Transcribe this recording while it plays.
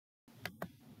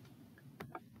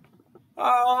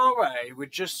Alright,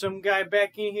 with just some guy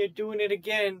back in here doing it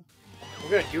again. We're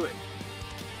gonna do it.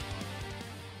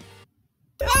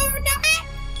 Oh, no!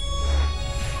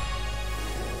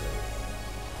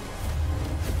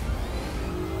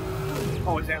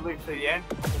 Oh, is that literally the end?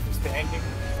 Is this the ending?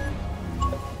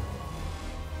 Oh,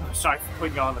 sorry for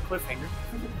putting you on the cliffhanger.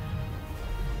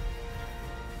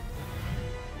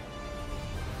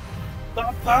 The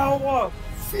power!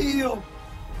 Feel!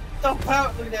 The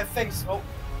power! Look at that face! Oh!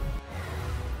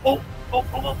 Oh! Oh!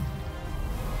 Oh!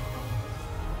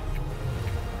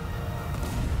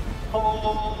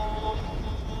 Oh!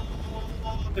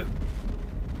 Dude.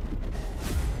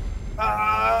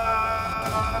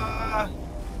 Ah!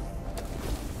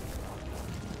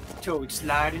 Toad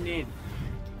sliding in.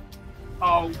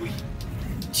 Oh,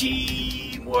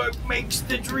 teamwork makes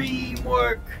the dream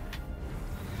work.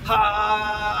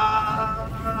 Ha!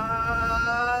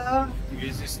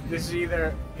 This is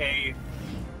either a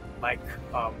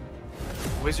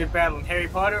wizard battle in Harry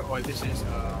Potter, or this is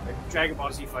a Dragon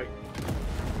Ball Z fight.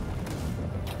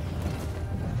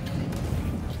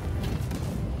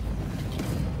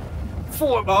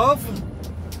 Form of.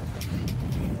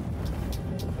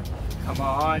 Come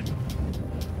on.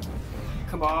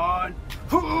 Come on.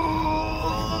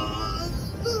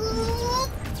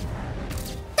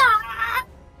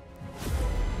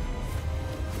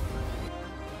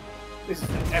 This is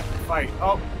an epic fight.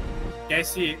 Oh,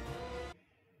 that's it.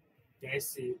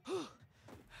 That's it.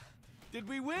 Did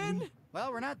we win?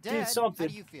 Well, we're not dead. Did something.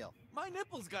 How do you feel? My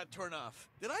nipples got torn off.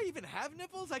 Did I even have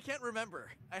nipples? I can't remember.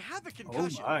 I have a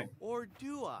concussion. Oh my. Or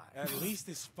do I? At least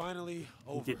it's finally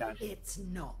over. Did not. It's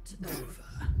not over.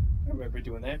 I remember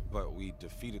doing that. But we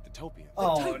defeated the Topians.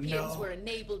 Oh, The Topians no. were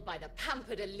enabled by the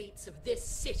pampered elites of this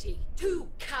city. Too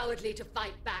cowardly to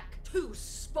fight back. Too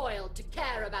spoiled to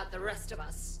care about the rest of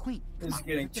us. Queen, This is come on,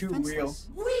 getting you're too real. defenseless.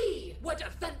 We were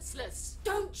defenseless.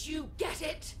 Don't you get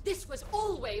it? This was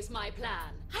always my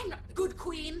plan. I'm not the good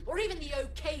queen, or even the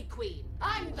okay queen.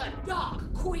 I'm the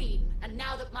dark queen. And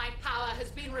now that my power has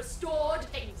been restored,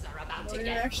 things are about to you're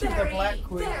get actually the very, Black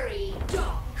Queen. very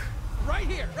dark. Right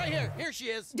here, right here. Here she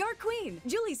is. Dark Queen,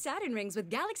 Julie Saturn rings with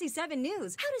Galaxy 7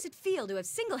 News. How does it feel to have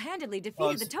single-handedly Oh,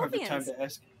 defeated it's the the perfect time Topians? to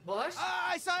ask. What?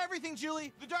 I saw everything,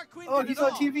 Julie. The Dark Queen Oh, did he's it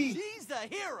on all. TV. She's the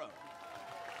hero.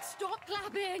 Stop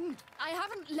clapping! I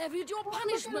haven't levied your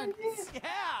punishment.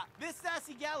 Yeah, this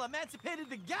sassy gal emancipated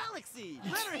the galaxy.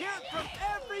 Let her hear it from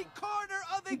every corner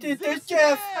of You did existence. this,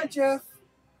 Jeff. Hi, Jeff.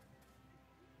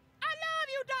 I love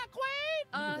you, Dark Queen.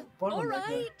 Bottom All right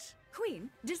there. right. Queen,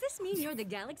 does this mean you're the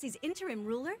galaxy's interim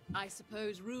ruler? I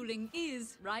suppose ruling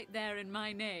is right there in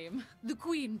my name. The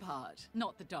queen part,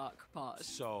 not the dark part.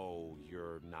 So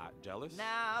you're not jealous?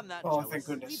 Nah, I'm not Oh, jealous. thank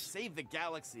goodness. We've saved the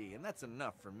galaxy, and that's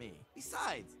enough for me.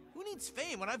 Besides, who needs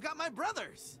fame when I've got my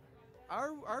brothers?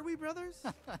 Are we brothers?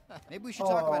 Maybe we should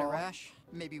talk about it, Aw. Rash.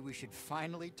 Maybe we should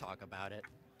finally talk about it.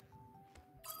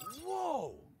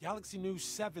 Whoa! Galaxy News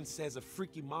 7 says a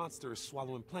freaky monster is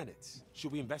swallowing planets.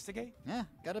 Should we investigate? Yeah,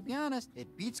 gotta be honest.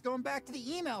 It beats going back to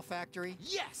the email factory.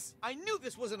 Yes! I knew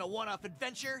this wasn't a one-off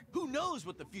adventure. Who knows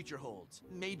what the future holds?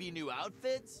 Maybe new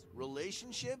outfits,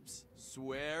 relationships,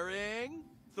 swearing,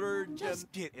 third gen...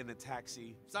 Just get in the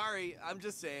taxi. Sorry, I'm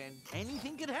just saying.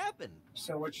 Anything could happen.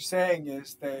 So what you're saying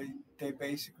is they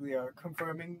basically are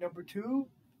confirming number 2?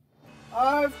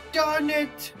 I've done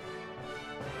it!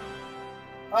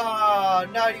 Ah,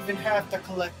 not even half the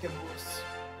collectibles.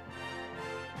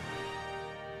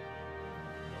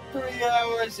 3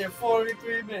 hours and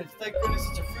 43 minutes. Thank goodness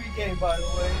it's a free game, by the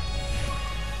way.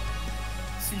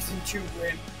 Season 2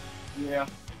 win. Yeah.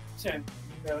 10.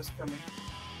 That was coming.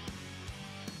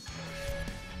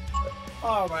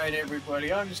 Alright,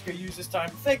 everybody. I'm just going to use this time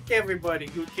to thank everybody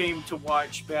who came to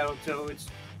watch Battletoads.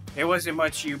 It wasn't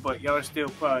much you, but y'all are still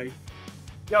probably...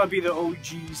 Y'all be the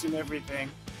OGs and everything.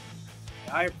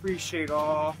 I appreciate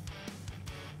all.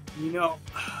 You know,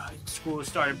 school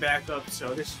started back up,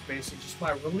 so this is basically just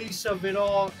my release of it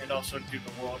all, and also do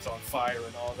the world's on fire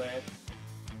and all that.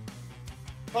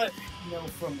 But, you know,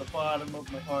 from the bottom of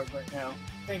my heart right now,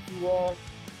 thank you all.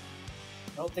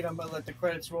 I don't think I'm gonna let the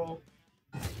credits roll.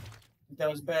 If that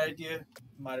was a bad idea,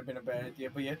 might have been a bad idea,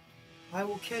 but yeah. I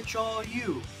will catch all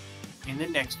you in the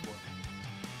next one.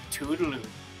 Toodaloo.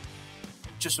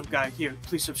 Just some guy here.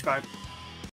 Please subscribe.